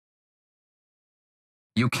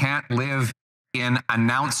You can't live in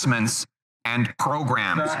announcements and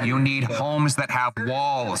programs. You need homes that have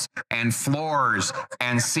walls and floors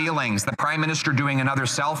and ceilings. The Prime Minister doing another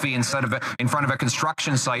selfie in front of a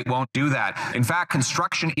construction site won't do that. In fact,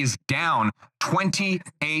 construction is down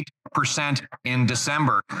 28% in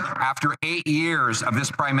December after 8 years of this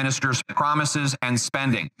Prime Minister's promises and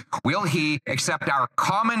spending. Will he accept our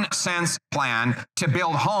common sense plan to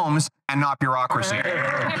build homes and not bureaucracy?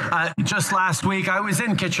 Just last week, I was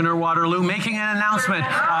in Kitchener-Waterloo making an announcement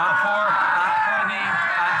for the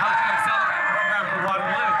Housing Accelerator Program for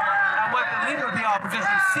Waterloo. And what the Leader of the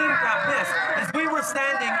Opposition seemed to have missed is we were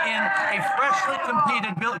standing in a freshly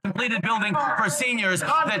completed building for seniors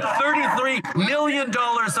that $33 million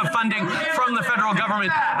of funding from the federal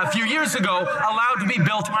government a few years ago allowed to be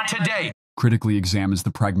built today. Critically examines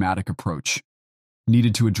the pragmatic approach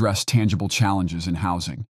needed to address tangible challenges in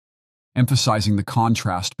housing, emphasizing the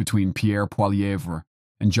contrast between Pierre Poilievre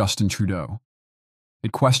and Justin Trudeau.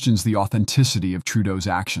 It questions the authenticity of Trudeau's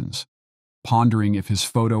actions, pondering if his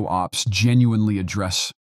photo ops genuinely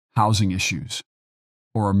address housing issues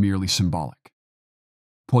or are merely symbolic.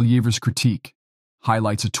 Poilievre's critique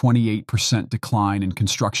highlights a 28% decline in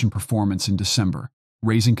construction performance in December,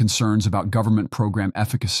 raising concerns about government program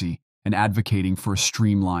efficacy and advocating for a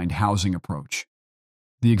streamlined housing approach.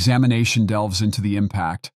 The examination delves into the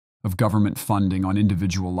impact of government funding on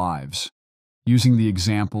individual lives, using the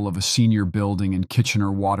example of a senior building in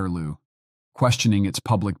Kitchener-Waterloo, questioning its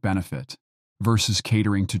public benefit versus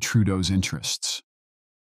catering to Trudeau's interests.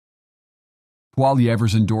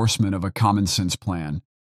 Poilievre's endorsement of a common-sense plan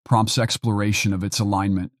prompts exploration of its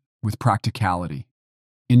alignment with practicality,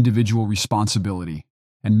 individual responsibility,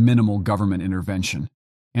 and minimal government intervention,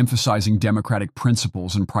 emphasizing democratic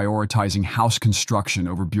principles and prioritizing house construction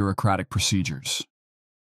over bureaucratic procedures.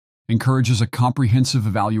 Encourages a comprehensive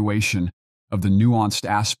evaluation of the nuanced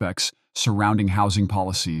aspects surrounding housing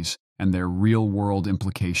policies and their real-world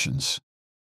implications.